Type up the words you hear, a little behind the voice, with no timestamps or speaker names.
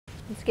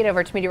Let's get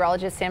over to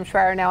meteorologist Sam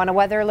Schreier now on a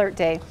weather alert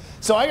day.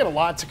 So I got a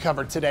lot to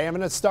cover today. I'm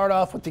going to start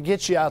off with to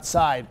get you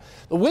outside.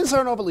 The winds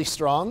aren't overly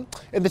strong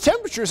and the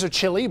temperatures are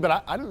chilly,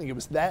 but I don't think it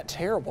was that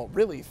terrible.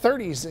 Really,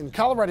 30s in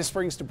Colorado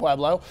Springs to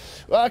Pueblo,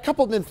 a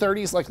couple of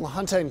mid-30s like La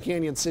Junta and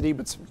Canyon City,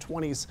 but some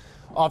 20s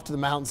off to the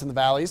mountains and the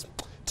valleys.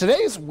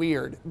 Today's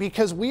weird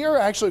because we are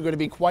actually going to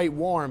be quite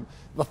warm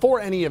before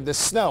any of this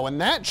snow,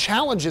 and that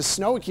challenges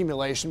snow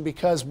accumulation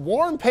because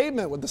warm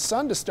pavement with the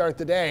sun to start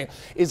the day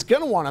is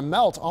going to want to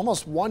melt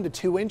almost 1 to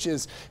 2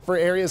 inches for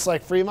areas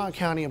like Fremont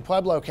County and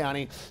Pueblo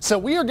County. So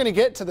we are going to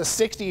get to the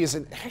 60s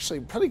and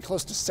actually pretty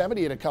close to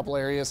 70 in a couple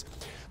areas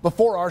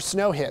before our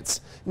snow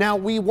hits. Now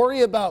we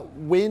worry about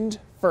wind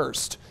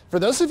first. For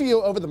those of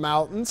you over the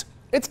mountains,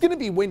 it's going to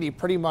be windy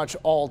pretty much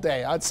all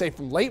day. I'd say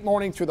from late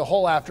morning through the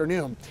whole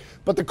afternoon.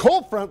 But the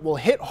cold front will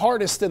hit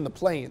hardest in the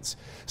plains.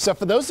 So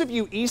for those of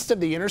you east of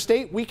the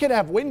interstate, we could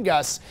have wind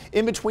gusts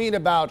in between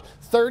about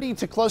 30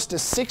 to close to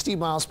 60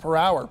 miles per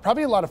hour.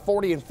 Probably a lot of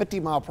 40 and 50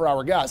 mile per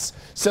hour gusts.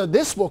 So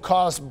this will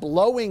cause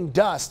blowing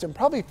dust and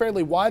probably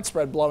fairly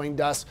widespread blowing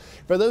dust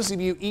for those of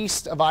you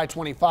east of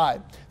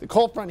I-25. The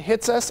cold front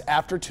hits us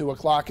after 2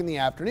 o'clock in the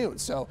afternoon.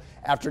 So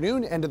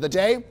afternoon, end of the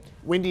day,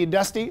 windy and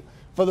dusty.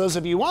 For those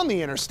of you on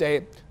the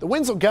interstate, the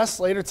winds will gust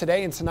later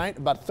today and tonight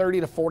about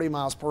 30 to 40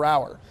 miles per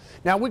hour.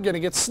 Now we're going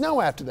to get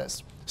snow after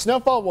this.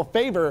 Snowfall will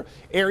favor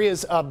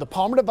areas of the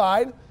Palmer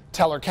Divide,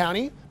 Teller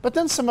County, but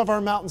then some of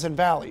our mountains and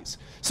valleys.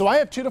 So I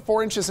have 2 to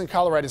 4 inches in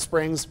Colorado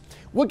Springs.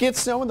 We'll get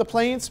snow in the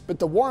plains, but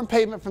the warm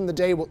pavement from the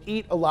day will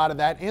eat a lot of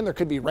that, and there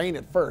could be rain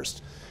at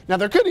first. Now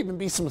there could even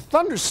be some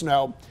thunder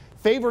snow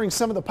favoring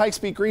some of the Pikes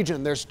Peak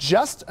region. There's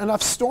just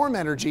enough storm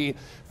energy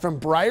from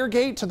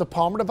Briargate to the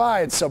Palmer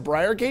Divide, so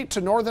Briargate to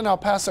northern El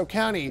Paso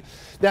County,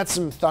 that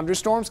some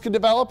thunderstorms could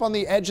develop on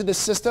the edge of the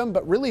system,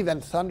 but really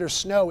then thunder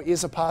snow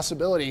is a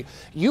possibility.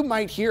 You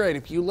might hear it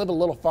if you live a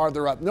little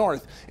farther up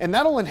north, and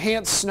that'll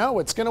enhance snow.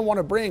 It's going to want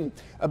to bring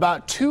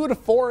about 2 to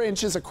 4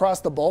 inches across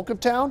the bulk of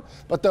town,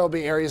 but there'll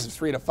be areas of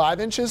 3 to 5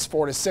 inches,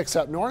 4 to 6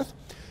 up north.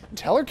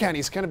 Teller County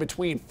is kind of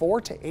between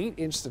 4 to 8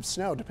 inches of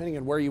snow, depending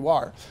on where you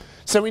are.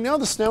 So we know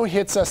the snow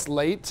hits us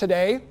late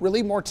today,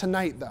 really more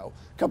tonight though.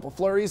 A couple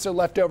flurries are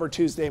left over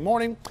Tuesday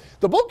morning.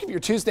 The bulk of your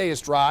Tuesday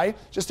is dry,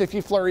 just a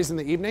few flurries in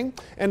the evening,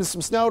 and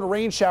some snow to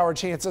rain shower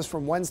chances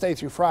from Wednesday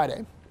through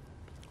Friday.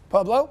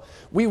 Pueblo,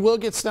 we will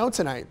get snow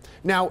tonight.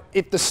 Now,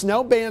 if the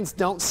snow bands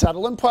don't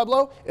settle in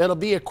Pueblo, it'll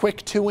be a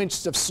quick 2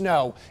 inches of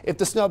snow. If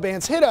the snow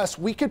bands hit us,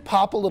 we could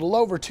pop a little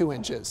over 2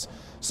 inches.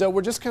 So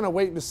we're just kind of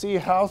waiting to see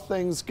how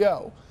things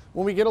go.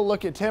 When we get a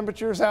look at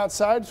temperatures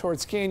outside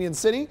towards Canyon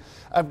City,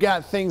 I've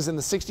got things in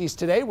the 60s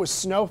today with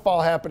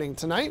snowfall happening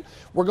tonight.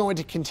 We're going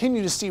to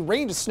continue to see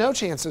rain to snow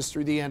chances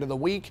through the end of the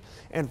week.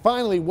 And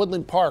finally,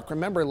 Woodland Park,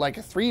 remember, like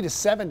a 3 to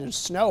 7 inch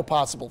snow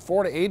possible,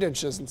 4 to 8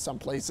 inches in some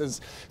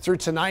places through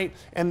tonight.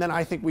 And then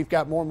I think we've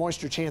got more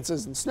moisture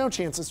chances and snow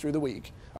chances through the week.